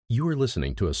You are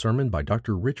listening to a sermon by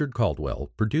Dr. Richard Caldwell,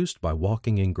 produced by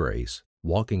Walking in Grace.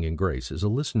 Walking in Grace is a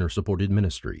listener-supported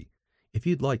ministry. If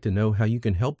you'd like to know how you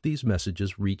can help these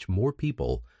messages reach more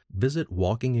people, visit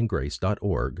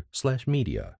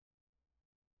walkingingrace.org/media.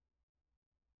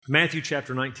 Matthew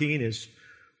chapter 19 is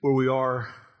where we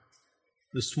are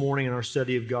this morning in our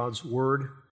study of God's Word.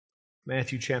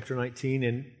 Matthew chapter 19,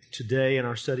 and today in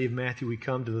our study of Matthew we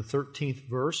come to the 13th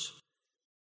verse.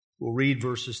 We'll read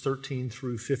verses 13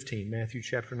 through 15. Matthew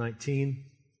chapter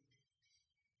 19,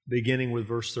 beginning with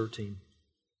verse 13.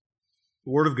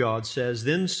 The Word of God says,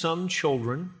 "Then some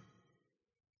children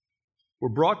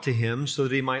were brought to him so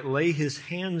that he might lay his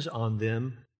hands on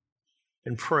them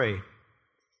and pray.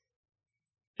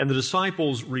 And the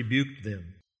disciples rebuked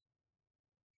them.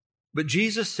 But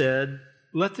Jesus said,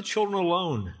 'Let the children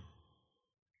alone,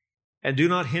 and do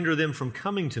not hinder them from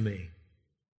coming to me.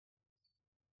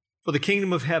 For the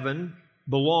kingdom of heaven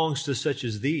belongs to such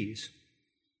as these.'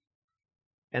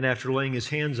 And after laying his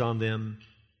hands on them,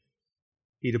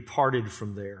 he departed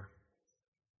from there."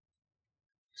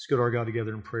 Let's go to our God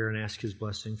together in prayer and ask His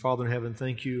blessing. Father in heaven,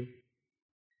 thank You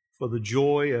for the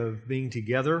joy of being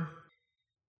together.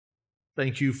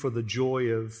 Thank You for the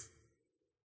joy of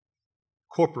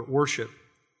corporate worship.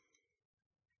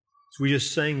 As we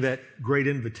just sang that great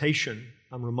invitation,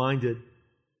 I'm reminded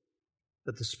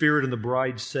that the Spirit and the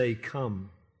bride say,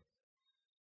 "Come."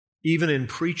 Even in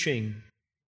preaching,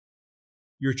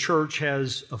 Your church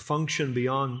has a function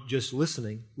beyond just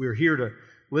listening. We're here to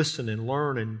listen and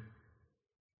learn and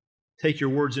take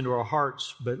Your words into our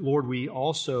hearts. But Lord, we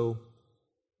also,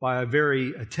 by a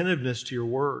very attentiveness to Your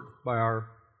Word, by our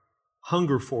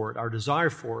hunger for it, our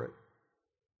desire for it,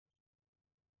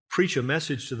 preach a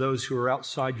message to those who are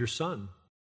outside Your Son.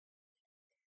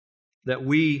 That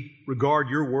we regard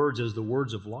Your words as the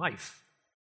words of life.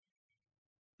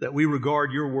 That we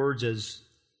regard Your words as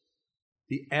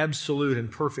the absolute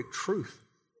and perfect truth.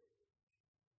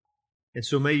 And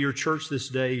so may Your church this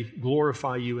day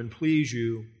glorify You and please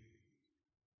You,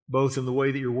 both in the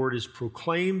way that Your word is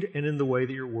proclaimed and in the way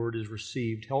that Your word is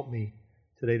received. Help me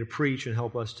today to preach and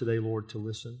help us today, Lord, to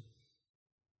listen.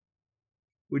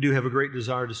 We do have a great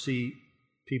desire to see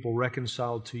people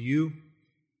reconciled to You,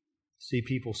 see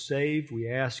people saved. We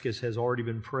ask, as has already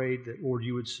been prayed, that, Lord,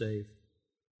 You would save.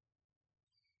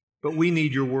 But we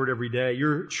need Your word every day.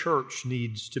 Your church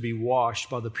needs to be washed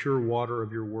by the pure water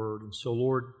of Your word. And so,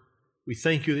 Lord, we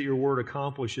thank You that Your word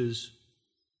accomplishes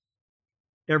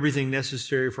everything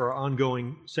necessary for our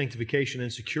ongoing sanctification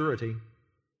and security.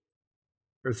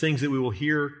 There are things that we will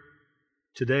hear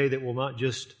today that will not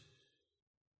just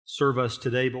serve us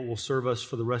today, but will serve us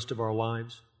for the rest of our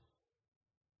lives.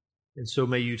 And so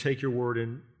may You take Your word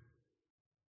and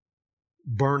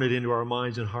burn it into our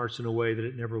minds and hearts in a way that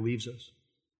it never leaves us.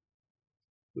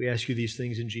 We ask You these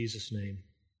things in Jesus' name.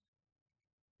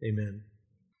 Amen.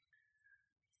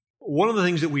 One of the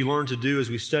things that we learn to do as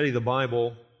we study the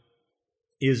Bible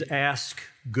is ask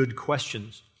good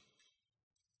questions.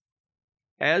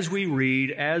 As we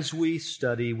read, as we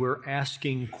study, we're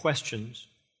asking questions.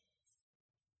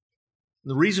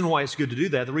 The reason why it's good to do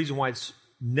that, the reason why it's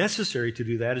necessary to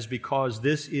do that, is because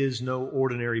this is no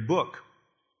ordinary book.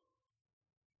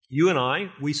 You and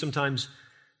I, we sometimes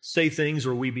say things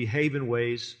or we behave in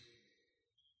ways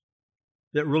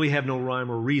that really have no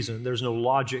rhyme or reason. There's no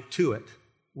logic to it.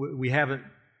 We haven't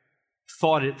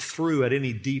thought it through at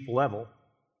any deep level.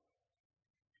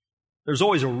 There's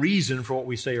always a reason for what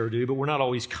we say or do, but we're not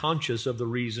always conscious of the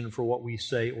reason for what we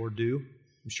say or do.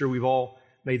 I'm sure we've all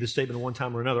made the statement one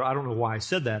time or another, "I don't know why I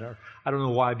said that," or "I don't know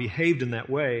why I behaved in that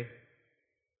way."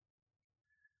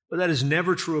 But that is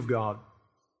never true of God.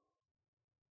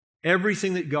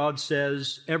 Everything that God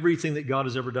says, everything that God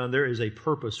has ever done, there is a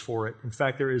purpose for it. In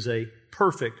fact, there is a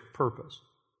perfect purpose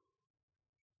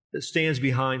that stands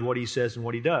behind what He says and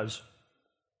what He does.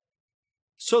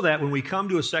 So that when we come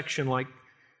to a section like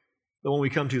the one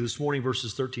we come to this morning,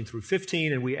 verses 13 through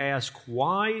 15, and we ask,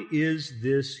 why is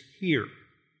this here?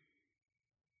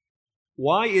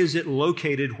 Why is it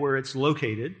located where it's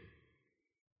located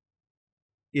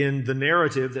in the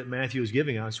narrative that Matthew is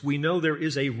giving us? We know there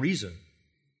is a reason.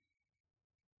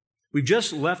 We've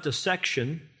just left a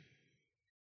section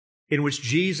in which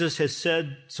Jesus has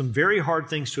said some very hard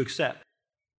things to accept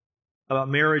about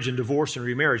marriage and divorce and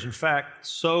remarriage. In fact,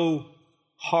 so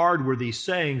hard were these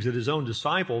sayings that His own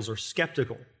disciples are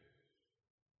skeptical.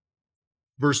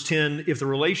 Verse 10, "If the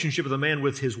relationship of the man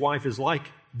with his wife is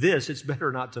like this, it's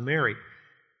better not to marry."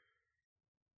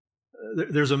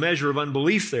 There's a measure of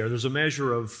unbelief there. There's a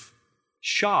measure of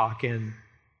shock and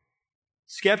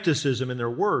skepticism in their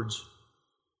words.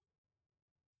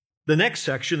 The next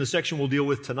section, the section we'll deal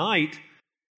with tonight,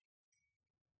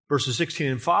 Verses 16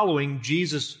 and following,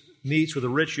 Jesus meets with a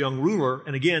rich young ruler,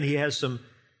 and again, he has some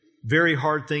very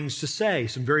hard things to say,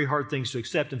 some very hard things to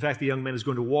accept. In fact, the young man is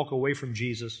going to walk away from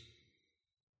Jesus,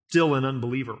 still an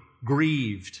unbeliever,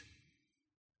 grieved.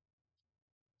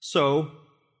 So,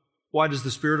 why does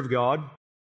the Spirit of God,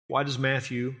 why does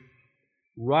Matthew,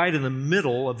 right in the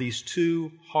middle of these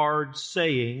two hard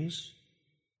sayings,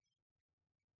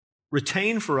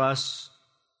 retain for us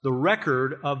the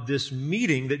record of this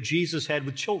meeting that Jesus had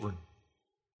with children?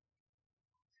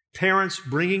 Parents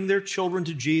bringing their children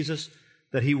to Jesus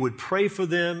that he would pray for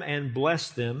them and bless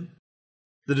them.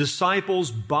 The disciples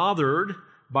bothered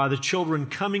by the children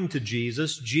coming to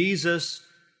Jesus. Jesus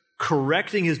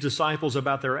correcting his disciples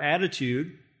about their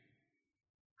attitude.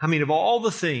 I mean, of all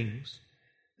the things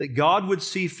that God would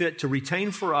see fit to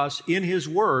retain for us in his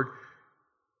word,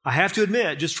 I have to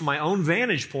admit, just from my own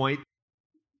vantage point,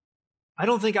 I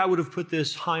don't think I would have put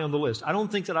this high on the list. I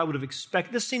don't think that I would have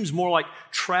expected. This seems more like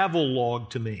travel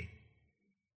log to me.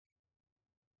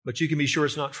 But you can be sure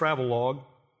it's not travel log.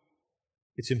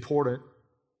 It's important.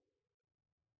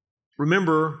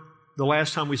 Remember the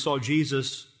last time we saw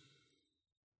Jesus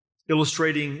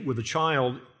illustrating with a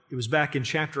child, it was back in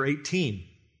chapter 18.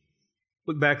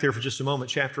 Look back there for just a moment.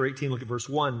 Chapter 18, look at verse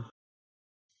 1.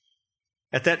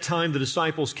 At that time, the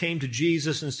disciples came to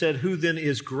Jesus and said, "Who then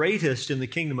is greatest in the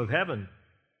kingdom of heaven?"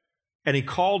 And he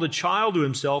called a child to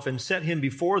himself and set him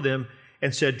before them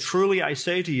and said, "Truly I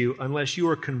say to you, unless you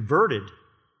are converted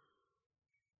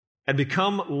and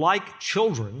become like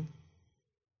children,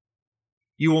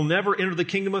 you will never enter the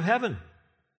kingdom of heaven.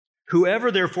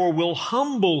 Whoever therefore will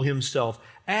humble himself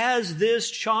as this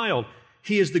child,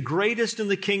 he is the greatest in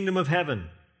the kingdom of heaven.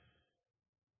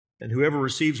 And whoever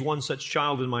receives one such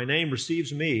child in my name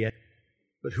receives me.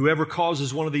 But whoever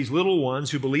causes one of these little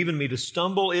ones who believe in me to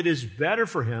stumble, it is better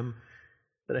for him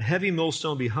that a heavy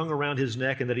millstone be hung around his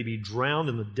neck and that he be drowned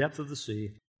in the depth of the sea."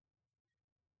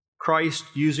 Christ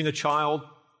using a child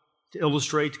to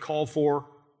illustrate, to call for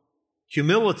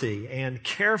humility and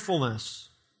carefulness,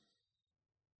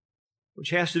 which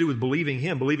has to do with believing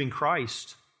him, believing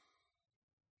Christ.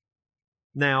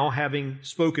 Now, having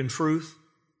spoken truth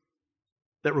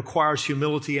that requires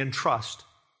humility and trust,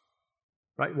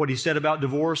 right? What he said about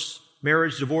divorce,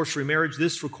 marriage, divorce, remarriage,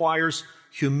 this requires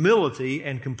humility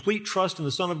and complete trust in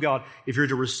the Son of God if you're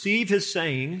to receive his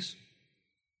sayings.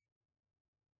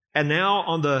 And now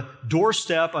on the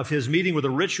doorstep of his meeting with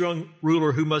a rich young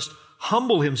ruler who must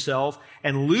humble himself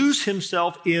and lose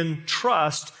himself in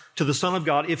trust to the Son of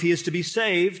God if he is to be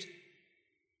saved.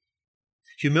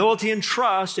 Humility and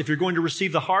trust if you're going to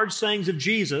receive the hard sayings of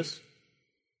Jesus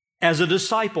as a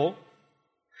disciple.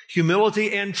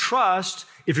 Humility and trust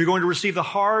if you're going to receive the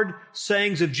hard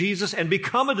sayings of Jesus and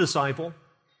become a disciple.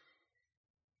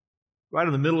 Right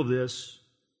in the middle of this,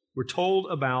 we're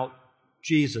told about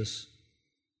Jesus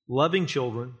loving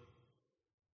children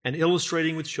and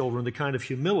illustrating with children the kind of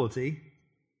humility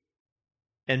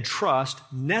and trust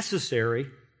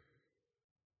necessary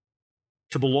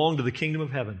to belong to the kingdom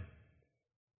of heaven.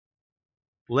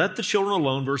 Let the children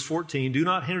alone, verse 14, do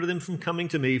not hinder them from coming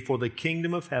to me, for the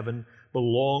kingdom of heaven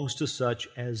belongs to such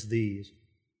as these.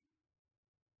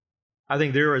 I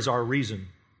think there is our reason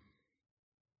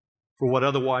for what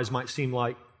otherwise might seem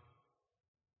like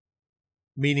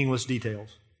meaningless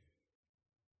details.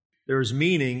 There is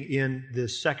meaning in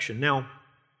this section. Now,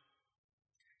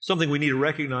 something we need to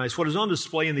recognize, what is on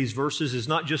display in these verses is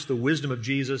not just the wisdom of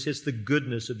Jesus, it's the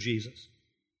goodness of Jesus.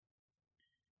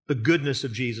 The goodness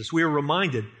of Jesus. We are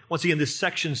reminded, once again, this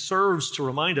section serves to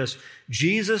remind us,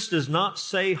 Jesus does not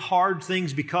say hard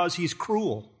things because he's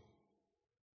cruel.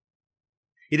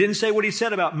 He didn't say what he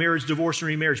said about marriage, divorce, and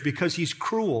remarriage because he's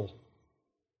cruel.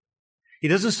 He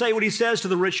doesn't say what he says to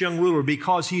the rich young ruler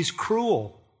because he's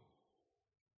cruel.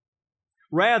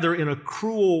 Rather, in a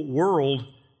cruel world,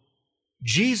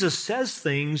 Jesus says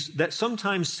things that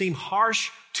sometimes seem harsh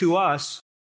to us,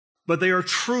 but they are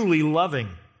truly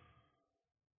loving.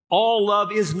 All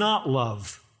love is not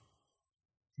love.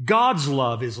 God's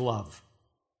love is love.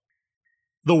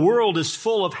 The world is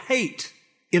full of hate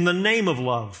in the name of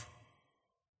love.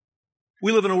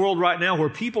 We live in a world right now where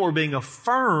people are being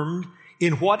affirmed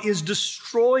in what is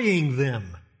destroying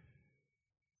them.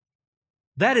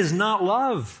 That is not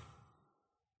love.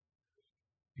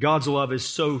 God's love is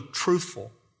so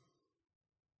truthful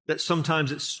that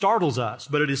sometimes it startles us,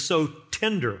 but it is so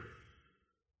tender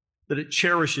that it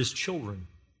cherishes children.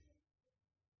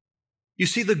 You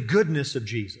see the goodness of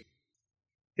Jesus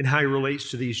in how he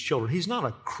relates to these children. He's not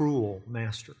a cruel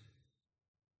master.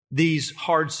 These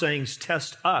hard sayings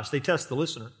test us. They test the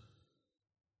listener.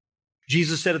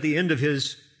 Jesus said at the end of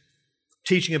his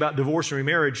teaching about divorce and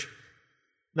remarriage,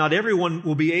 Not everyone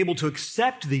will be able to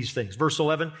accept these things. Verse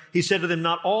 11, he said to them,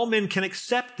 not all men can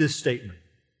accept this statement,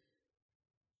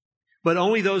 but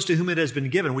only those to whom it has been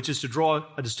given, which is to draw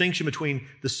a distinction between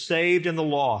the saved and the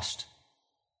lost.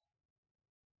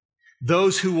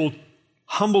 Those who will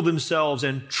humble themselves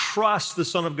and trust the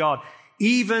Son of God,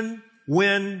 even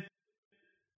when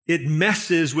it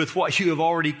messes with what you have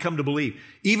already come to believe,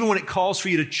 even when it calls for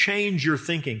you to change your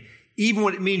thinking, even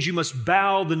when it means you must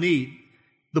bow the knee.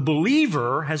 The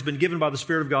believer has been given by the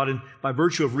Spirit of God and by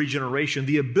virtue of regeneration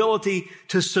the ability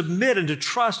to submit and to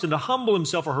trust and to humble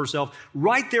himself or herself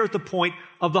right there at the point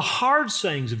of the hard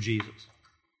sayings of Jesus.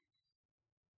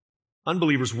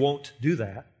 Unbelievers won't do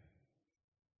that.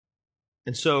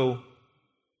 And so,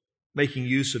 making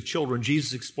use of children,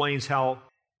 Jesus explains how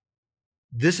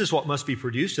this is what must be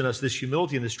produced in us, this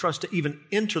humility and this trust to even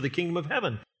enter the kingdom of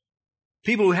heaven.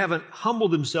 People who haven't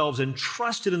humbled themselves and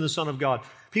trusted in the Son of God,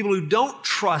 people who don't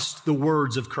trust the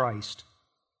words of Christ,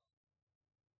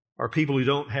 are people who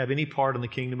don't have any part in the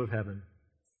kingdom of heaven.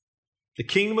 The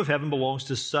kingdom of heaven belongs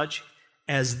to such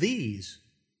as these.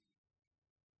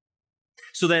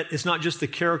 So that it's not just the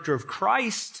character of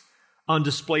Christ on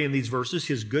display in these verses,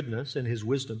 His goodness and His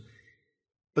wisdom,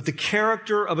 but the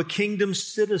character of a kingdom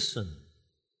citizen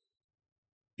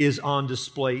is on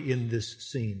display in this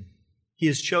scene. He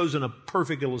has chosen a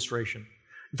perfect illustration.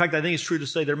 In fact, I think it's true to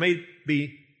say there may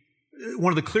be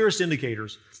one of the clearest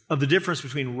indicators of the difference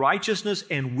between righteousness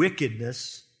and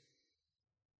wickedness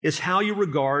is how you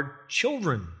regard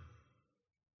children.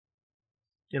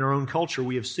 In our own culture,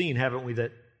 we have seen, haven't we,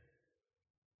 that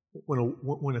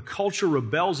when a culture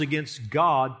rebels against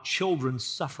God, children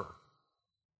suffer.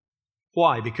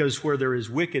 Why? Because where there is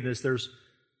wickedness, there's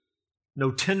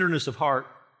no tenderness of heart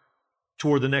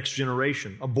toward the next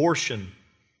generation. Abortion,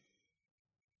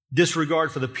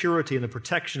 disregard for the purity and the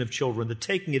protection of children, the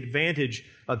taking advantage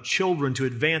of children to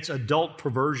advance adult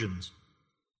perversions,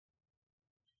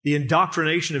 the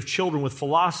indoctrination of children with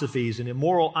philosophies and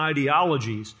immoral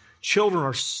ideologies. Children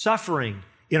are suffering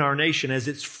in our nation as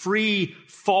it's free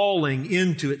falling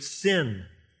into its sin.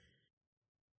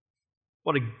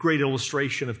 What a great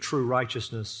illustration of true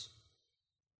righteousness,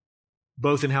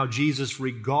 both in how Jesus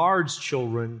regards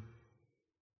children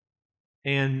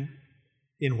and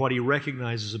in what He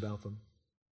recognizes about them.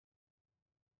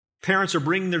 Parents are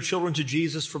bringing their children to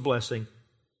Jesus for blessing.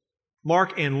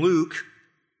 Mark and Luke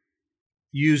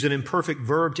use an imperfect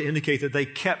verb to indicate that they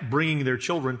kept bringing their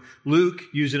children. Luke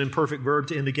used an imperfect verb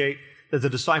to indicate that the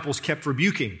disciples kept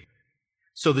rebuking.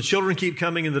 So the children keep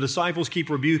coming and the disciples keep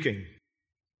rebuking.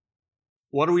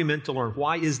 What are we meant to learn?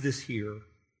 Why is this here?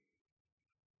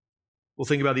 We'll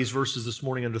think about these verses this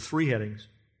morning under three headings.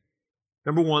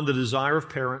 Number one, the desire of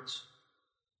parents.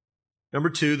 Number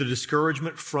two, the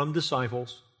discouragement from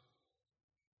disciples.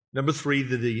 Number three,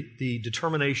 the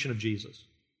determination of Jesus.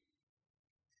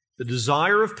 The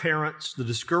desire of parents, the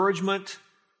discouragement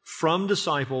from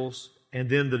disciples, and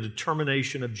then the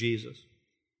determination of Jesus.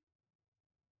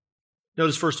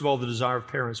 Notice, first of all, the desire of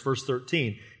parents. Verse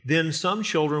 13, then some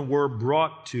children were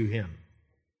brought to Him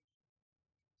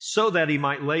so that He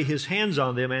might lay His hands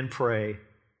on them and pray.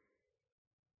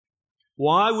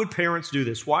 Why would parents do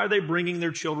this? Why are they bringing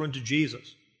their children to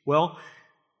Jesus? Well,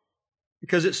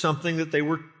 because it's something that they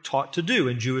were taught to do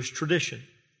in Jewish tradition.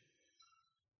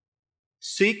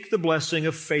 Seek the blessing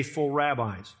of faithful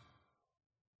rabbis.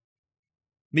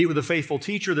 Meet with a faithful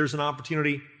teacher. There's an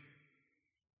opportunity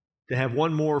to have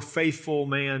one more faithful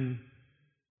man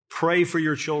pray for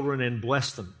your children and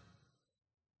bless them.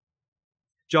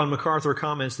 John MacArthur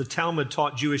comments, the Talmud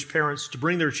taught Jewish parents to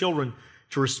bring their children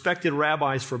to respected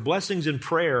rabbis for blessings and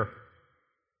prayer.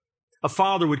 A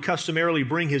father would customarily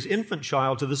bring his infant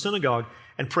child to the synagogue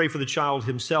and pray for the child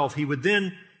himself. He would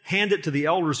then hand it to the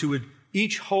elders who would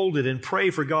each hold it and pray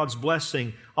for God's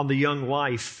blessing on the young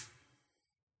life.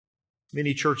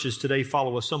 Many churches today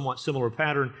follow a somewhat similar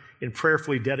pattern in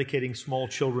prayerfully dedicating small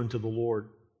children to the Lord.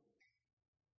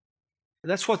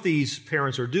 That's what these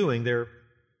parents are doing. They're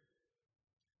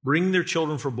bringing their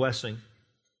children for blessing.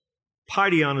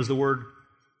 Paideon is the word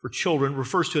for children,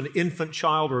 refers to an infant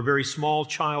child or a very small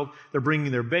child. They're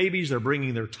bringing their babies, they're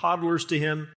bringing their toddlers to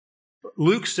Him.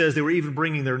 Luke says they were even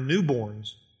bringing their newborns.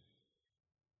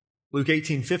 Luke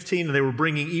 18:15, and they were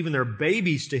bringing even their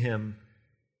babies to Him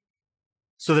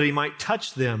so that He might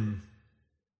touch them.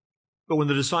 But when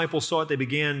the disciples saw it, they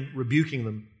began rebuking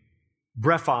them.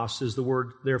 Brephos is the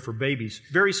word there for babies.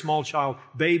 Very small child,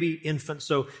 baby, infant.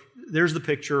 So there's the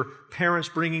picture. Parents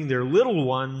bringing their little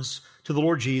ones to the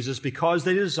Lord Jesus because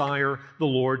they desire the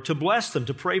Lord to bless them,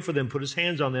 to pray for them, put His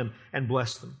hands on them, and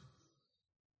bless them.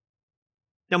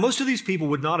 Now, most of these people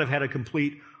would not have had a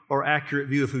complete or accurate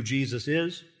view of who Jesus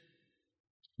is.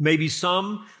 Maybe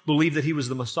some believe that He was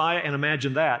the Messiah, and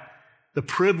imagine that, the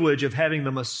privilege of having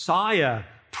the Messiah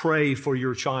pray for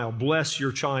your child, bless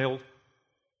your child.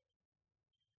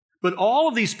 But all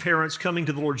of these parents coming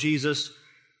to the Lord Jesus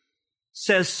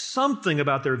says something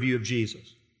about their view of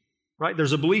Jesus, right?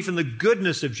 There's a belief in the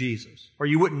goodness of Jesus, or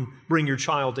you wouldn't bring your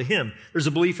child to Him. There's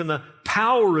a belief in the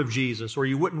power of Jesus, or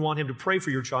you wouldn't want Him to pray for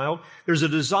your child. There's a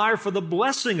desire for the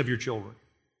blessing of your children.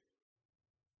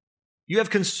 You have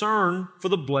concern for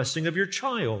the blessing of your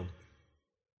child.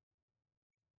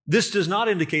 This does not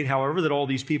indicate, however, that all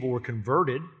these people were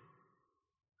converted.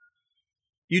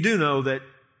 You do know that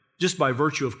just by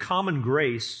virtue of common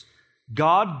grace,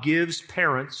 God gives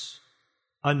parents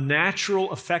a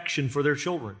natural affection for their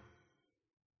children.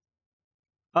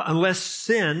 Unless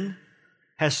sin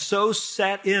has so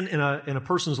set in a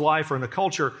person's life or in a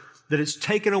culture that it's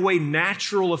taken away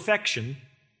natural affection,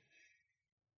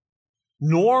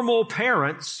 normal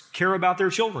parents care about their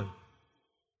children,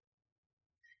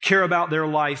 care about their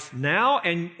life now,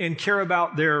 and care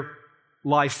about their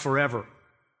life forever.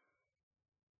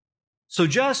 So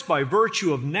just by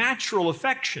virtue of natural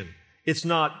affection, it's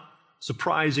not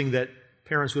surprising that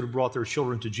parents would have brought their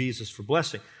children to Jesus for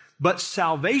blessing. But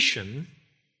salvation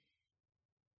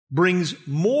brings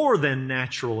more than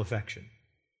natural affection.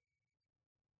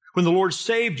 When the Lord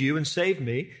saved you and saved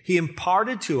me, He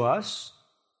imparted to us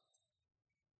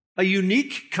a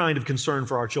unique kind of concern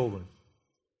for our children.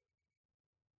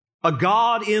 A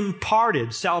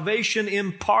God-imparted,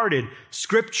 salvation-imparted,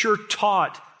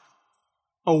 Scripture-taught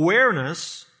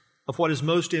awareness of what is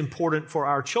most important for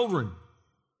our children.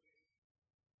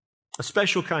 A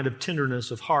special kind of tenderness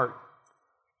of heart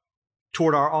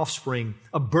toward our offspring,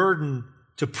 a burden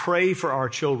to pray for our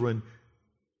children,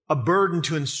 a burden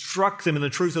to instruct them in the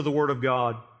truth of the Word of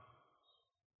God.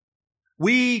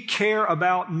 We care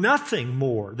about nothing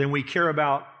more than we care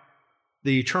about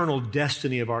the eternal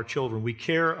destiny of our children. We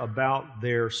care about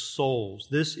their souls.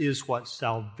 This is what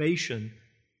salvation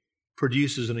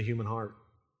produces in a human heart.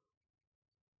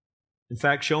 In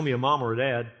fact, show me a mom or a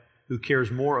dad who cares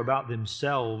more about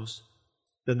themselves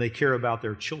than they care about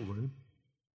their children.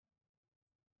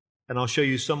 And I'll show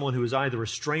you someone who is either a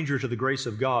stranger to the grace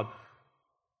of God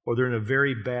or they're in a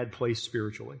very bad place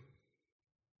spiritually.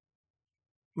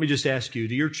 Let me just ask you,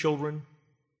 do your children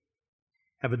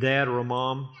have a dad or a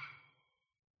mom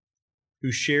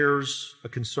who shares a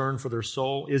concern for their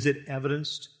soul? Is it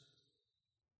evidenced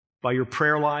by your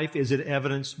prayer life? Is it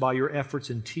evidenced by your efforts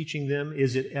in teaching them?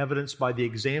 Is it evidenced by the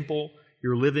example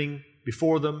you're living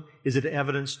before them? Is it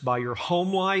evidenced by your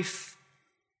home life?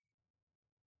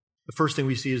 The first thing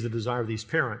we see is the desire of these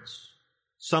parents.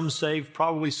 Some saved,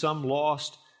 probably some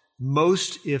lost,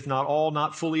 most, if not all,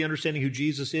 not fully understanding who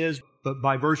Jesus is, but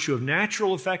by virtue of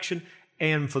natural affection,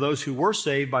 and for those who were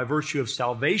saved, by virtue of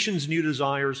salvation's new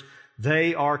desires,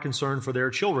 they are concerned for their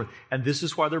children. And this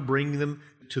is why they're bringing them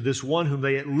to this one whom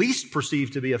they at least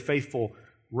perceive to be a faithful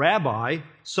rabbi.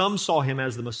 Some saw him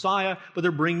as the Messiah, but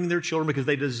they're bringing their children because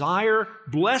they desire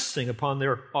blessing upon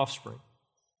their offspring.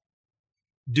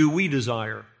 Do we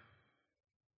desire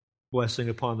blessing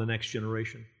upon the next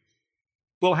generation?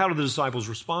 Well, how do the disciples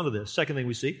respond to this? Second thing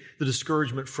we see, the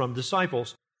discouragement from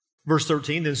disciples. Verse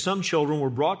 13, then some children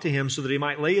were brought to him so that he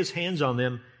might lay his hands on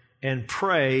them and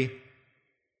pray,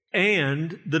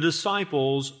 and the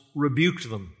disciples rebuked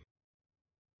them.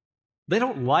 They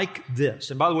don't like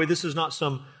this. And by the way, this is not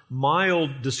some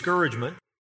mild discouragement.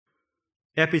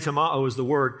 Epitomao is the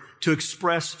word, to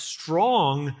express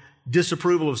strong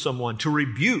disapproval of someone, to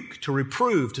rebuke, to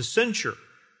reprove, to censure,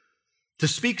 to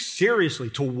speak seriously,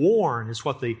 to warn is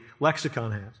what the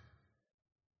lexicon has.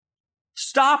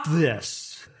 Stop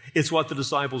this, is what the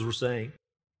disciples were saying.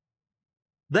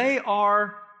 They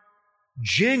are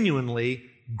genuinely,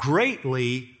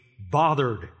 greatly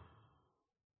bothered.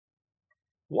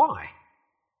 Why?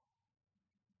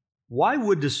 Why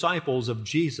would disciples of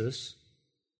Jesus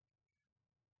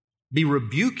be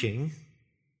rebuking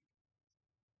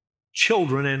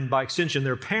children and by extension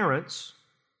their parents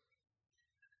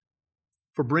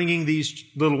for bringing these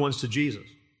little ones to Jesus?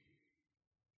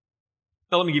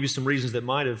 Now, let me give you some reasons that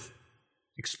might have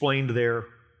explained their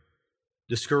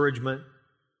discouragement.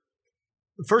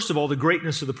 First of all, the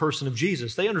greatness of the person of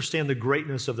Jesus. They understand the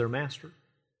greatness of their master.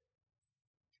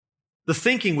 The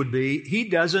thinking would be, he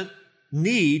doesn't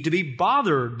need to be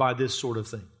bothered by this sort of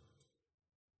thing.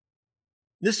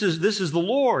 This is the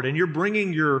Lord, and you're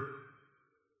bringing your,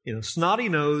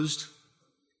 snotty-nosed,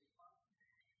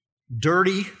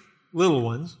 dirty little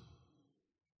ones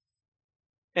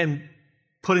and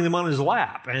putting them on his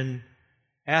lap and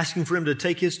asking for him to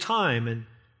take his time and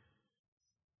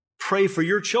pray for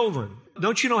your children.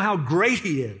 Don't you know how great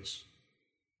He is?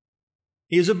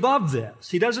 He is above this.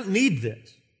 He doesn't need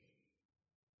this.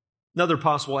 Another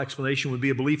possible explanation would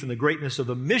be a belief in the greatness of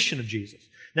the mission of Jesus.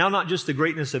 Now, not just the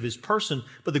greatness of His person,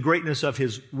 but the greatness of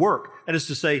His work. That is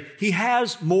to say, He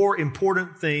has more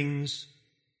important things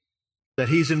that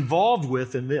He's involved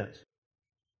with than this.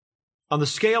 On the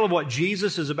scale of what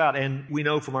Jesus is about, and we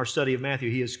know from our study of Matthew,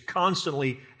 He is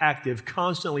constantly active,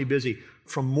 constantly busy.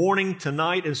 From morning to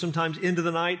night and sometimes into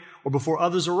the night or before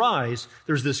others arise,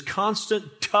 there's this constant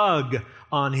tug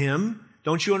on Him.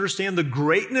 Don't you understand the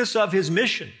greatness of His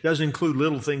mission? It doesn't include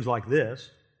little things like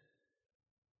this.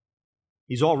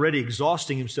 He's already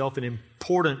exhausting Himself in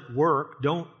important work.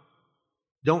 Don't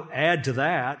add to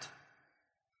that.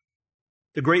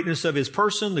 The greatness of His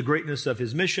person, the greatness of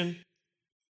His mission.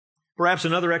 Perhaps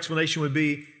another explanation would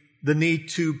be the need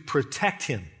to protect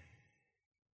Him.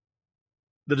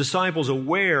 The disciples,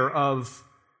 aware of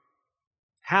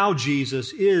how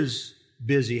Jesus is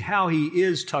busy, how He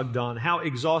is tugged on, how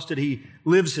exhausted He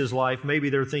lives His life, maybe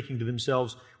they're thinking to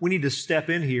themselves, we need to step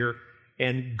in here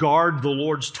and guard the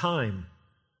Lord's time.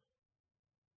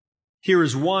 Here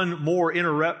is one more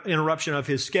interruption of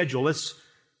His schedule. Let's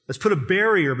put a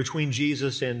barrier between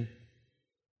Jesus and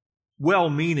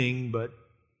well-meaning but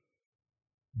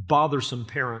bothersome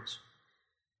parents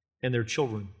and their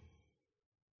children.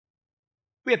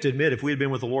 We have to admit, if we had been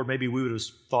with the Lord, maybe we would have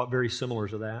thought very similar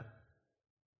to that.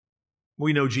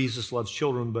 We know Jesus loves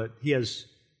children, but He has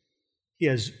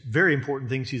very important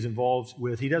things He's involved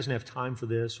with. He doesn't have time for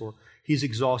this, or He's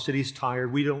exhausted, He's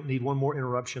tired. We don't need one more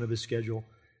interruption of His schedule.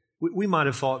 We might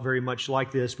have thought very much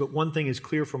like this, but one thing is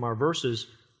clear from our verses,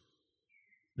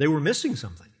 they were missing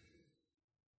something.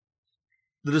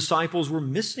 The disciples were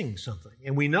missing something,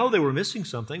 and we know they were missing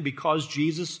something because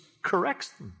Jesus corrects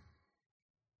them.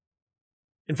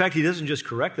 In fact, He doesn't just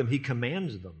correct them, He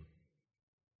commands them.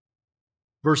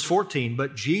 Verse 14,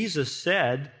 but Jesus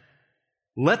said,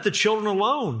 let the children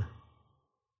alone,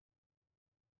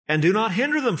 and do not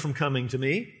hinder them from coming to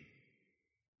me.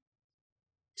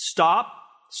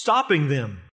 Stopping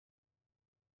them.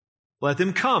 Let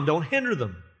them come, don't hinder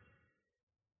them.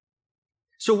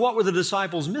 So what were the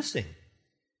disciples missing?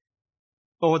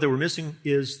 Well, what they were missing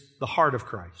is the heart of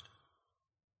Christ.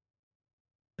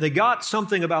 They got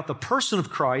something about the person of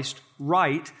Christ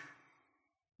right,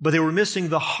 but they were missing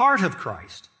the heart of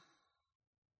Christ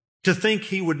to think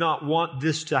He would not want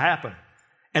this to happen.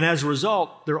 And as a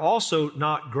result, they're also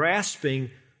not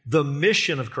grasping the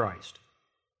mission of Christ.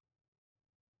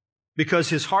 Because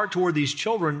His heart toward these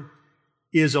children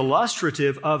is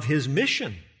illustrative of His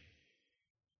mission.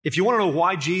 If you want to know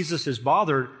why Jesus is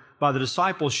bothered by the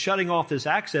disciples shutting off this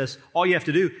access, all you have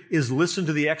to do is listen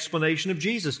to the explanation of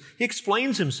Jesus. He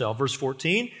explains Himself. Verse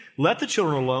 14, let the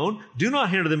children alone. Do not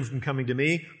hinder them from coming to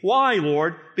me. Why,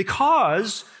 Lord?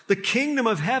 Because the kingdom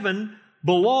of heaven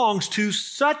belongs to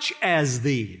such as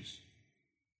these.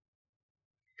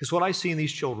 Because what I see in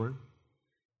these children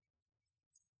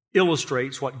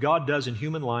illustrates what God does in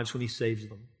human lives when He saves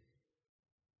them.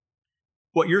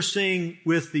 What you're seeing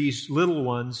with these little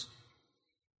ones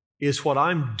is what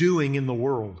I'm doing in the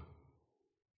world.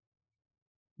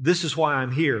 This is why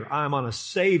I'm here. I'm on a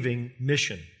saving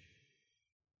mission.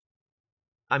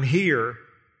 I'm here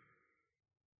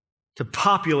to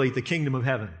populate the kingdom of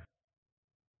heaven.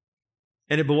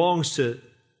 And it belongs to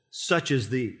such as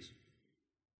these.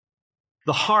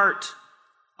 The heart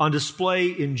on display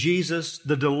in Jesus,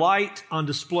 the delight on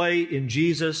display in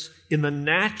Jesus in the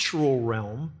natural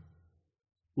realm,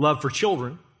 love for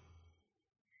children,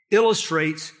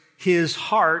 illustrates His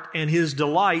heart and His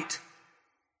delight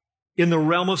in the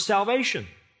realm of salvation,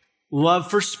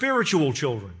 love for spiritual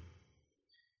children.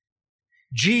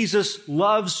 Jesus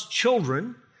loves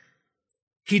children.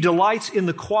 He delights in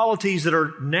the qualities that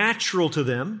are natural to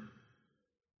them,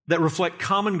 that reflect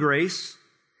common grace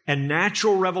and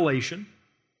natural revelation.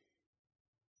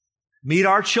 Meet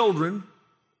our children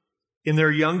in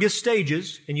their youngest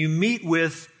stages, and you meet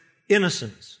with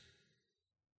innocence.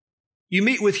 You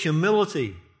meet with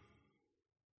humility.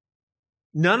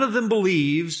 None of them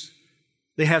believes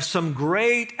they have some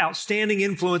great, outstanding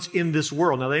influence in this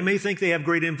world. Now, they may think they have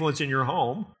great influence in your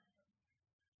home,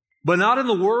 but not in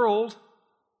the world.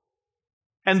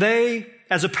 And they,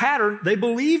 as a pattern, they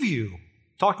believe you.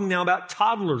 Talking now about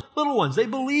toddlers, little ones, they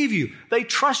believe you. They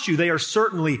trust you. They are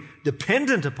certainly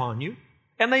dependent upon you,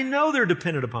 and they know they're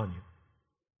dependent upon you.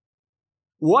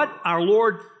 What our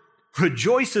Lord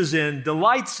rejoices in,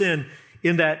 delights in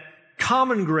that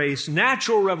common grace,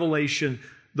 natural revelation,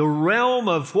 the realm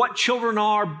of what children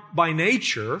are by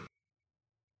nature,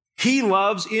 He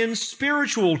loves in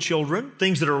spiritual children,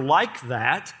 things that are like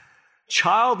that,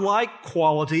 childlike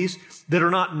qualities that are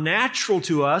not natural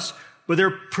to us, but they're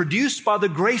produced by the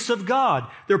grace of God.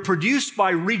 They're produced by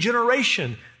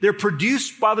regeneration. They're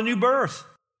produced by the new birth.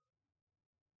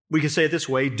 We can say it this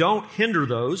way: don't hinder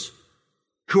those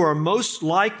who are most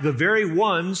like the very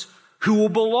ones who will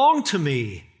belong to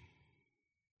me.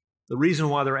 The reason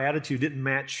why their attitude didn't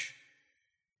match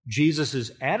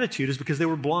Jesus' attitude is because they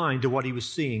were blind to what he was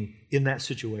seeing in that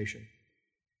situation.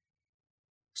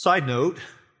 Side note,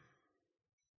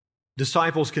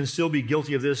 disciples can still be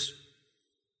guilty of this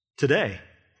today.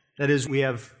 That is, we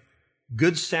have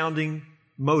good-sounding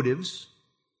motives.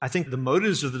 I think the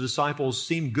motives of the disciples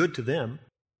seem good to them.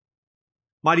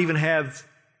 Might even have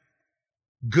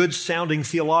good-sounding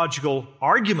theological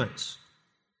arguments.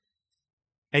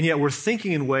 And yet we're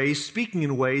thinking in ways, speaking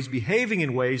in ways, behaving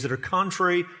in ways that are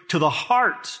contrary to the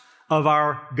heart of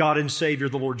our God and Savior,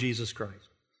 the Lord Jesus Christ.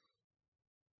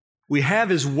 We have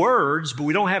His words, but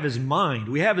we don't have His mind.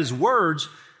 We have His words,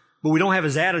 but we don't have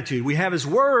His attitude. We have His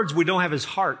words, we don't have His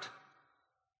heart.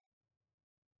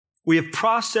 We have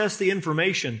processed the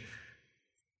information,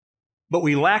 but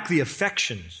we lack the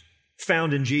affections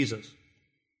found in Jesus.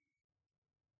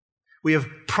 We have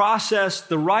processed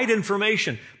the right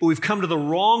information, but we've come to the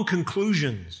wrong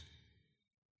conclusions.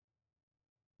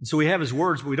 And so we have His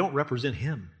words, but we don't represent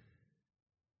Him.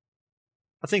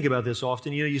 I think about this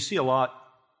often. You see a lot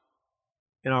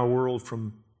in our world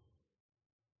from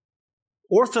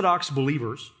Orthodox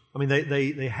believers. I mean,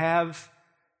 they have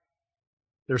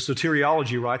their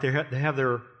soteriology right. They have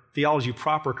their theology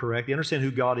proper correct. They understand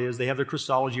who God is. They have their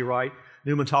Christology right,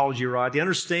 pneumatology right. They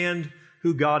understand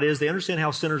who God is. They understand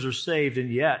how sinners are saved,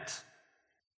 and yet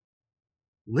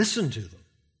listen to them.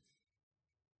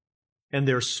 And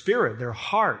their spirit, their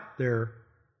heart, their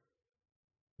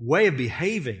way of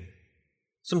behaving,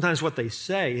 sometimes what they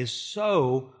say is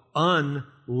so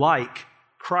unlike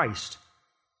Christ.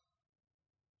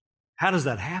 How does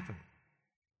that happen?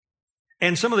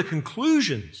 And some of the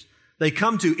conclusions they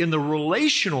come to in the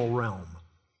relational realm,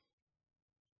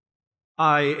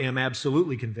 I am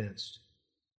absolutely convinced,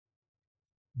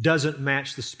 doesn't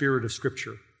match the spirit of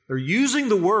Scripture. They're using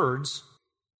the words,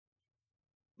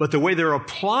 but the way they're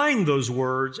applying those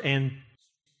words and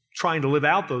trying to live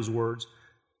out those words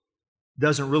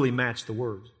doesn't really match the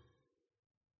words.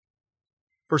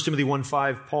 1 Timothy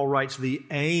 1:5, Paul writes, the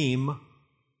aim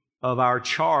of our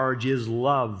charge is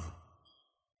love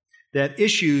that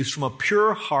issues from a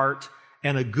pure heart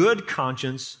and a good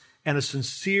conscience and a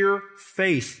sincere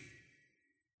faith.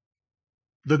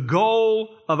 The goal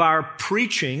of our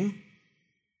preaching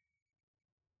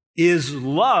is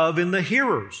love in the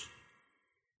hearers.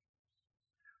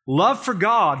 Love for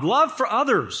God, love for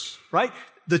others, right?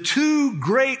 The two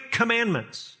great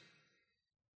commandments.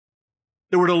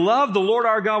 That we're to love the Lord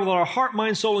our God with all our heart,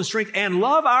 mind, soul, and strength, and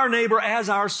love our neighbor as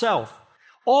ourselves.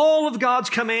 All of God's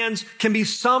commands can be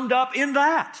summed up in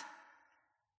that.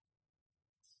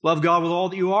 Love God with all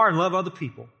that you are and love other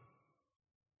people.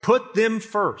 Put them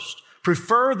first.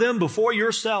 Prefer them before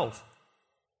yourself.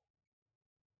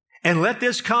 And let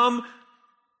this come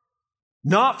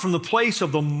not from the place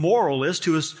of the moralist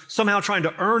who is somehow trying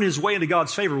to earn his way into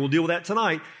God's favor. We'll deal with that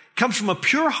tonight. It comes from a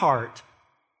pure heart,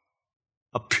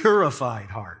 a purified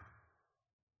heart,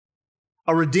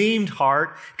 a redeemed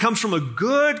heart. It comes from a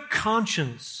good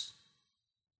conscience.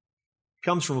 It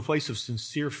comes from a place of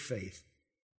sincere faith.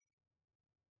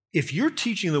 If you're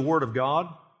teaching the Word of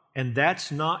God and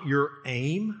that's not your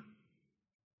aim,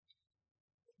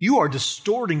 you are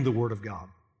distorting the Word of God.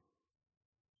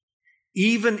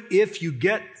 Even if you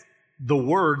get the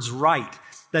words right.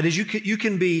 That is, you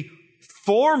can be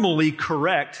formally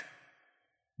correct,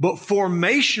 but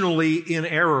formationally in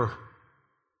error.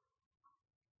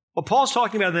 What Paul's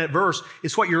talking about in that verse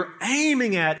is what you're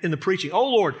aiming at in the preaching. Oh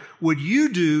Lord, would you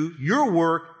do your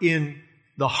work in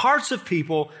the hearts of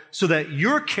people so that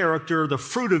your character, the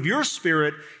fruit of your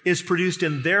Spirit, is produced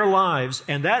in their lives,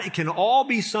 and that it can all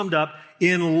be summed up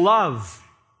in love.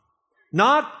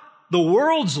 Not the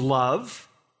world's love,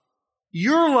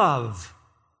 your love.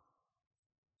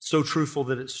 So truthful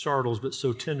that it startles, but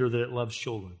so tender that it loves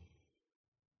children.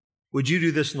 Would you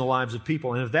do this in the lives of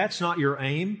people? And if that's not your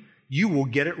aim, you will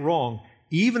get it wrong.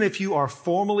 Even if you are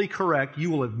formally correct, you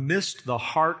will have missed the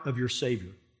heart of your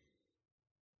Savior.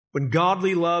 When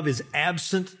godly love is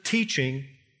absent teaching,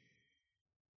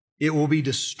 it will be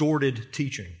distorted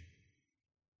teaching.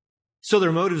 So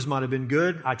their motives might have been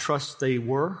good. I trust they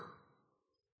were.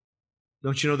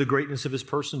 Don't you know the greatness of His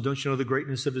person? Don't you know the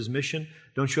greatness of His mission?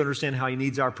 Don't you understand how He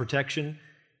needs our protection?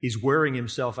 He's wearing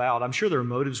Himself out. I'm sure their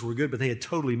motives were good, but they had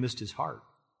totally missed His heart.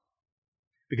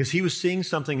 Because He was seeing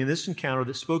something in this encounter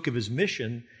that spoke of His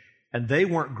mission, and they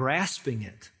weren't grasping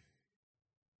it.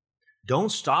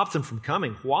 Don't stop them from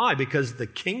coming. Why? Because the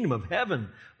kingdom of heaven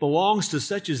belongs to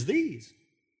such as these.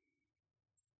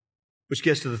 Which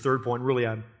gets to the third point. Really,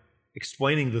 I'm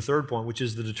explaining the third point, which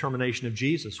is the determination of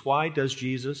Jesus. Why does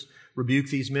Jesus rebuke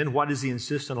these men? Why does he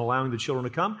insist on allowing the children to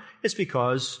come? It's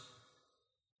because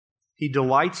he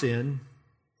delights in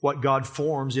what God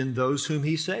forms in those whom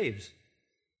he saves,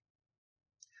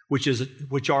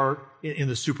 which are in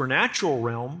the supernatural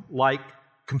realm, like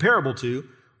comparable to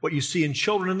what you see in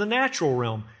children in the natural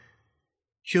realm.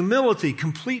 Humility,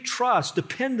 complete trust,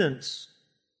 dependence.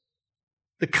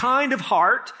 The kind of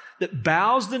heart that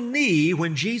bows the knee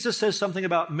when Jesus says something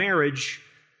about marriage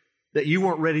that you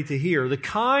weren't ready to hear. The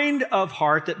kind of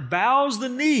heart that bows the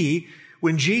knee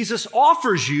when Jesus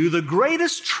offers you the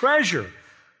greatest treasure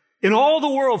in all the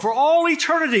world for all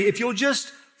eternity. If you'll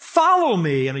just follow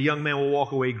me, and a young man will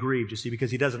walk away grieved, you see,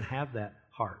 because he doesn't have that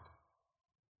heart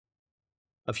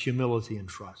of humility and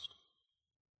trust.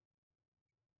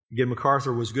 Again,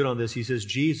 MacArthur was good on this. He says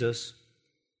Jesus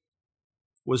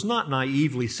was not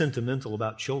naively sentimental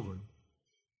about children.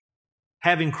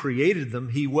 Having created them,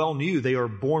 he well knew they are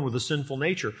born with a sinful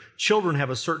nature. Children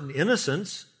have a certain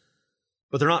innocence,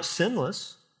 but they're not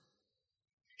sinless.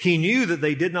 He knew that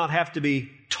they did not have to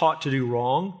be taught to do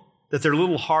wrong, that their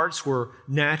little hearts were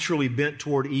naturally bent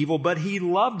toward evil, but he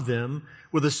loved them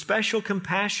with a special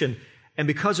compassion. And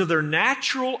because of their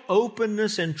natural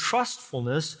openness and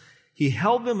trustfulness, he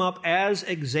held them up as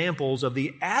examples of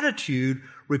the attitude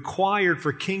required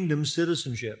for kingdom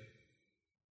citizenship.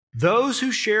 Those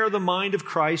who share the mind of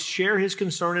Christ share his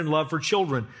concern and love for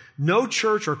children. No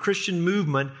church or Christian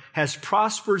movement has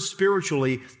prospered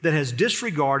spiritually that has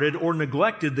disregarded or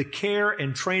neglected the care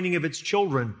and training of its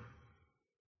children.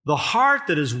 The heart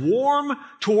that is warm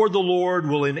toward the Lord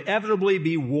will inevitably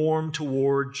be warm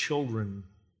toward children.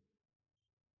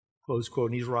 Close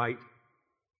quote, and he's right.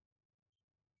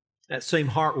 That same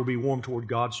heart will be warm toward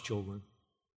God's children.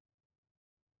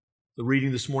 The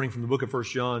reading this morning from the book of 1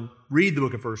 John, read the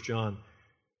book of 1 John.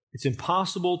 It's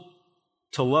impossible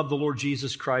to love the Lord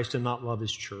Jesus Christ and not love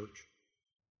his church.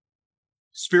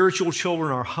 Spiritual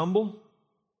children are humble.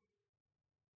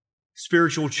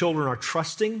 Spiritual children are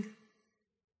trusting.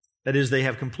 That is, they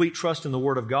have complete trust in the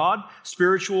Word of God.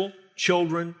 Spiritual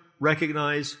children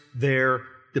recognize their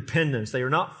dependence. They are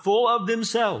not full of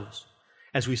themselves.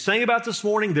 As we sang about this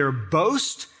morning, their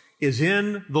boast is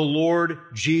in the Lord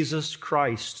Jesus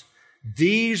Christ.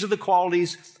 These are the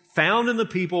qualities found in the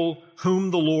people whom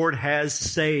the Lord has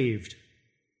saved.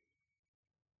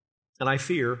 And I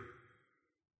fear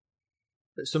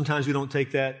that sometimes we don't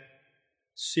take that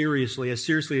seriously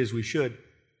as we should,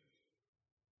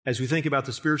 as we think about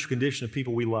the spiritual condition of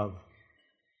people we love.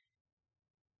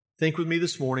 Think with me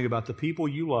this morning about the people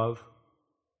you love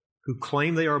who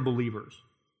claim they are believers.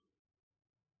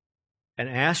 And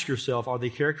ask yourself, are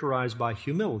they characterized by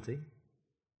humility?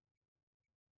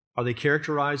 Are they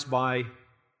characterized by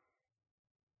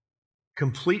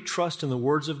complete trust in the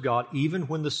words of God, even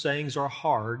when the sayings are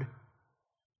hard?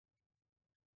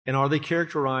 And are they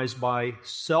characterized by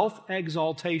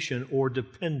self-exaltation or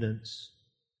dependence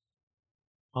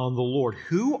on the Lord?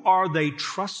 Who are they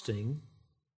trusting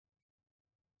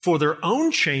for their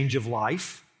own change of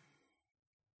life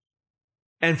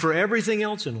and for everything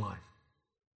else in life?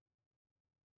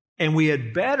 And we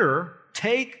had better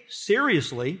take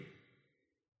seriously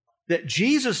that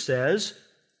Jesus says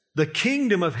the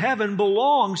kingdom of heaven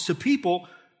belongs to people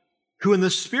who in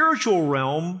the spiritual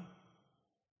realm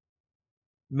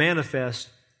manifest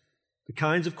the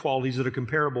kinds of qualities that are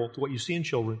comparable to what you see in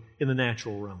children in the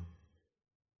natural realm.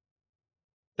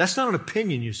 That's not an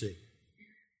opinion, you see,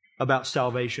 about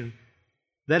salvation.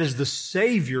 That is the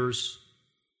Savior's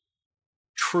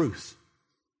truth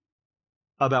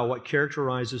about what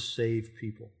characterizes saved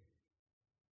people.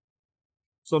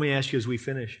 So let me ask you as we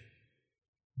finish,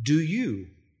 do you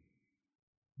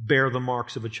bear the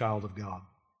marks of a child of God?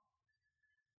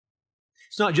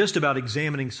 It's not just about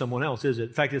examining someone else, is it?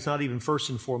 In fact, it's not even first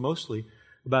and foremostly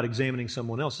about examining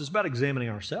someone else. It's about examining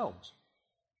ourselves.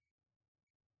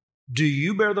 Do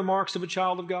you bear the marks of a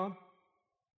child of God?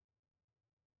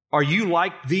 Are you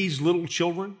like these little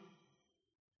children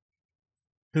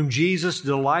whom Jesus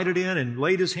delighted in and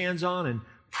laid his hands on and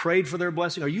prayed for their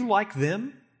blessing? Are you like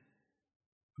them?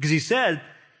 Because he said,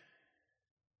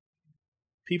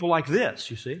 people like this,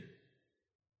 you see,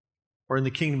 are in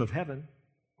the kingdom of heaven.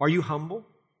 Are you humble?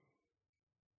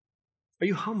 Are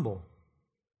you humble?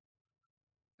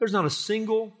 There's not a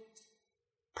single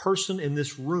person in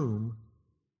this room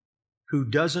who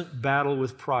doesn't battle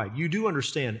with pride. You do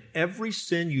understand every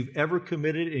sin you've ever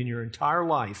committed in your entire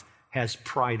life has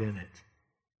pride in it.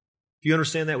 If you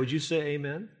understand that, would you say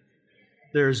amen?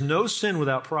 There is no sin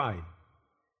without pride.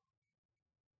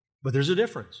 But there's a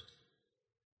difference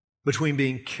between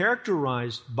being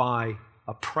characterized by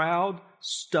a proud,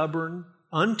 stubborn,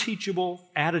 unteachable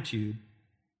attitude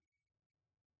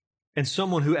and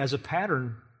someone who, as a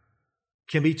pattern,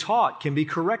 can be taught, can be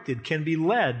corrected, can be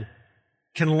led,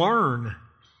 can learn.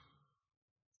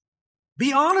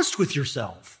 Be honest with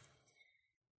yourself.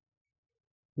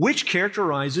 Which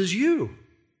characterizes you?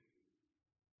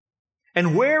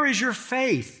 And where is your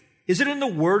faith? Is it in the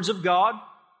words of God?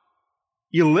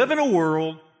 You live in a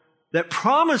world that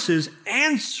promises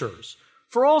answers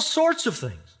for all sorts of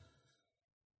things.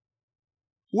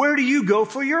 Where do you go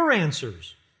for your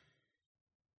answers?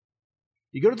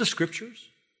 You go to the Scriptures?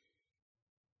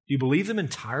 Do you believe them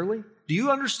entirely? Do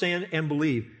you understand and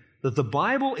believe that the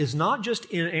Bible is not just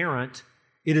inerrant,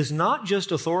 it is not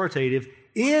just authoritative,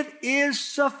 it is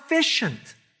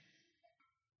sufficient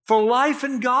for life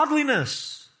and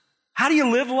godliness? How do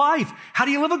you live life? How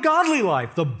do you live a godly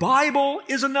life? The Bible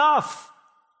is enough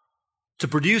to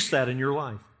produce that in your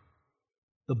life.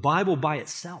 The Bible by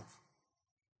itself.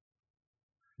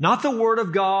 Not the Word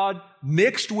of God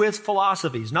mixed with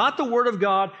philosophies. Not the Word of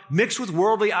God mixed with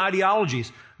worldly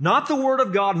ideologies. Not the Word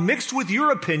of God mixed with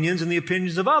your opinions and the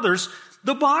opinions of others.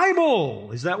 The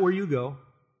Bible. Is that where you go?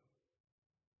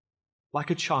 Like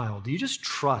a child, do you just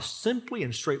trust, simply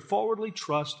and straightforwardly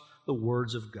trust the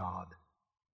words of God?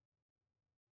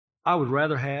 I would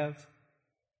rather have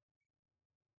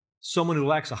someone who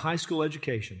lacks a high school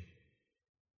education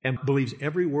and believes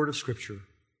every word of Scripture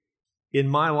in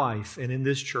my life and in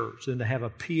this church than to have a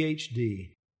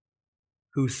PhD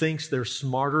who thinks they're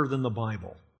smarter than the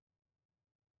Bible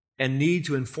and need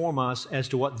to inform us as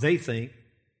to what they think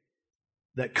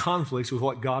that conflicts with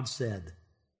what God said.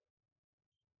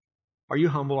 Are you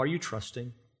humble? Are you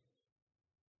trusting?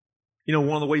 You know,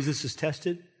 one of the ways this is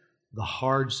tested, the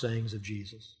hard sayings of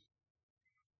Jesus.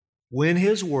 When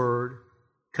His Word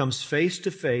comes face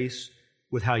to face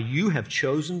with how you have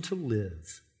chosen to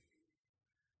live,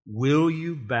 will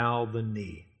you bow the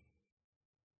knee?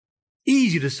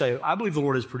 Easy to say, I believe the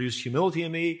Lord has produced humility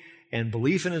in me and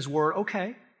belief in His Word.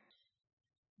 Okay.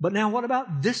 But now what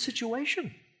about this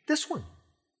situation? This one.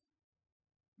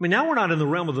 I mean, now we're not in the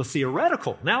realm of the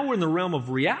theoretical. Now we're in the realm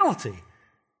of reality.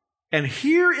 And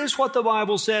here is what the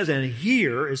Bible says, and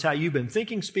here is how you've been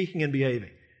thinking, speaking, and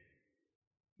behaving.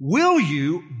 Will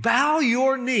you bow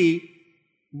your knee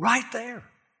right there?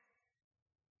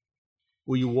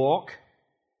 Will you walk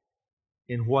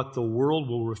in what the world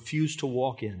will refuse to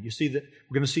walk in? You see that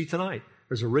we're going to see tonight.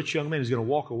 There's a rich young man who's going to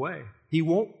walk away. He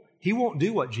won't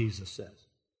do what Jesus says.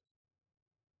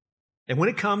 And when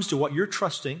it comes to what you're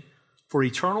trusting for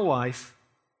eternal life,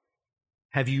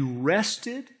 have you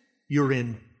rested your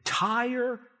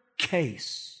entire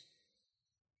case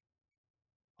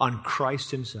on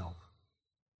Christ Himself?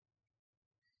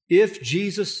 If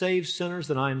Jesus saves sinners,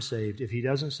 then I am saved. If He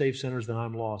doesn't save sinners, then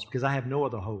I'm lost, because I have no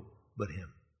other hope but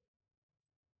Him.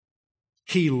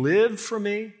 He lived for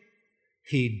me.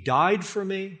 He died for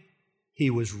me. He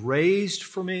was raised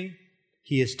for me.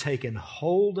 He has taken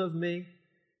hold of me.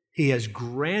 He has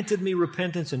granted me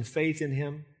repentance and faith in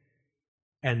Him.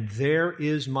 And there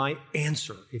is my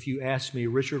answer. If you ask me,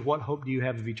 Richard, what hope do you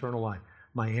have of eternal life?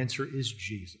 My answer is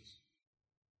Jesus.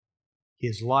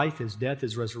 His life, His death,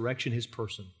 His resurrection, His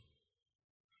person.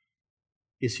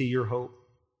 Is He your hope?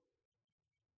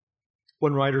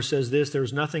 One writer says this,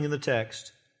 there's nothing in the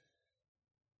text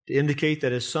to indicate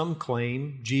that, as some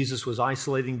claim, Jesus was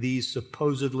isolating these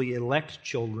supposedly elect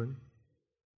children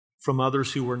from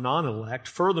others who were non-elect.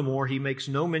 Furthermore, He makes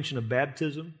no mention of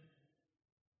baptism,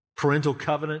 parental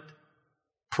covenant,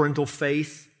 parental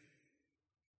faith,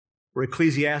 or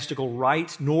ecclesiastical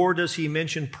rite, nor does He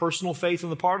mention personal faith on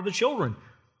the part of the children,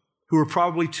 who were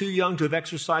probably too young to have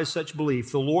exercised such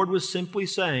belief. The Lord was simply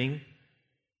saying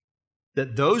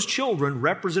that those children,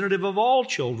 representative of all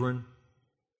children,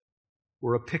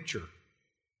 were a picture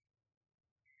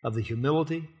of the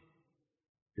humility,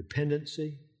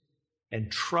 dependency, and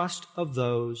trust of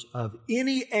those of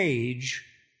any age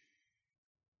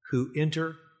who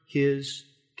enter His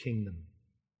kingdom.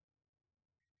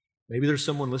 Maybe there's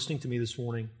someone listening to me this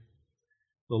morning.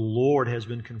 The Lord has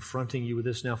been confronting you with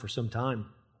this now for some time.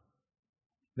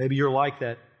 Maybe you're like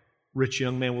that rich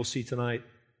young man we'll see tonight.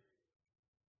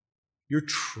 You're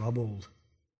troubled.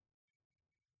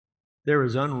 There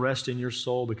is unrest in your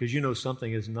soul because you know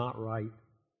something is not right.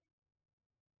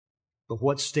 But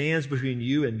what stands between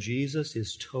you and Jesus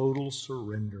is total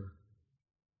surrender.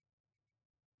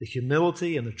 The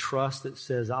humility and the trust that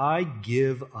says, I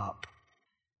give up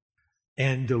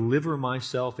and deliver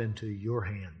myself into your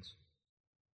hands.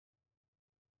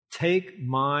 Take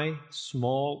my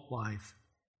small life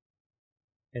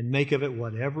and make of it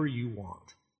whatever you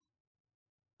want.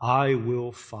 I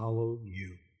will follow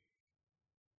you.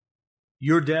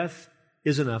 Your death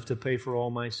is enough to pay for all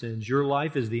my sins. Your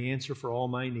life is the answer for all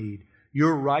my need.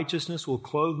 Your righteousness will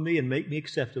clothe me and make me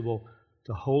acceptable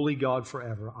to holy God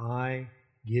forever. I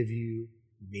give you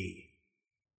me.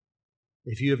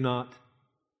 If you have not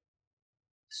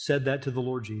said that to the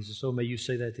Lord Jesus, so may you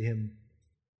say that to Him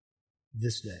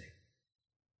this day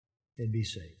and be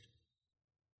saved.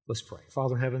 Let's pray.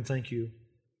 Father in heaven, thank you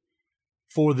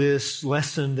for this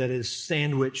lesson that is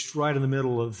sandwiched right in the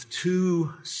middle of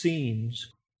two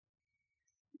scenes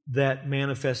that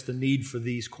manifest the need for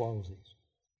these qualities.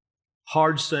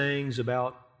 Hard sayings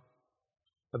about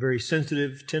a very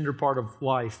sensitive, tender part of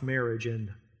life, marriage, and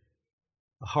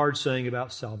a hard saying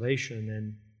about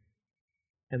salvation.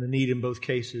 And the need in both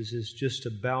cases is just to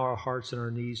bow our hearts and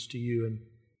our knees to you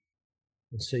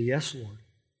and say, yes, Lord.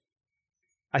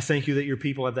 I thank you that your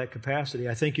people have that capacity.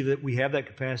 I thank you that we have that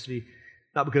capacity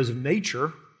not because of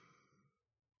nature,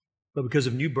 but because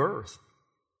of new birth.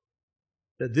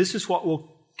 That this is what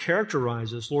will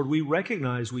characterize us. Lord, we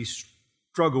recognize we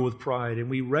struggle with pride, and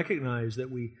we recognize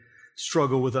that we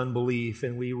struggle with unbelief,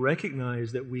 and we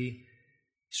recognize that we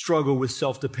struggle with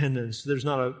self-dependence. There's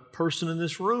not a person in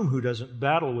this room who doesn't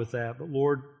battle with that. But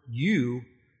Lord, you,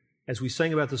 as we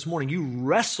sang about this morning, you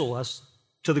wrestle us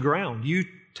to the ground. You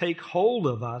take hold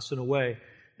of us in a way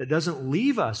that doesn't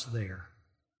leave us there.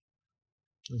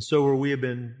 And so where we have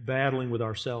been battling with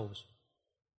ourselves,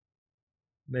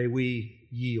 may we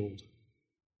yield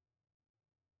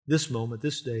this moment,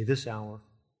 this day, this hour,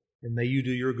 and may you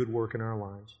do your good work in our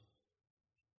lives.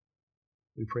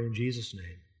 We pray in Jesus'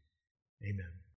 name. Amen.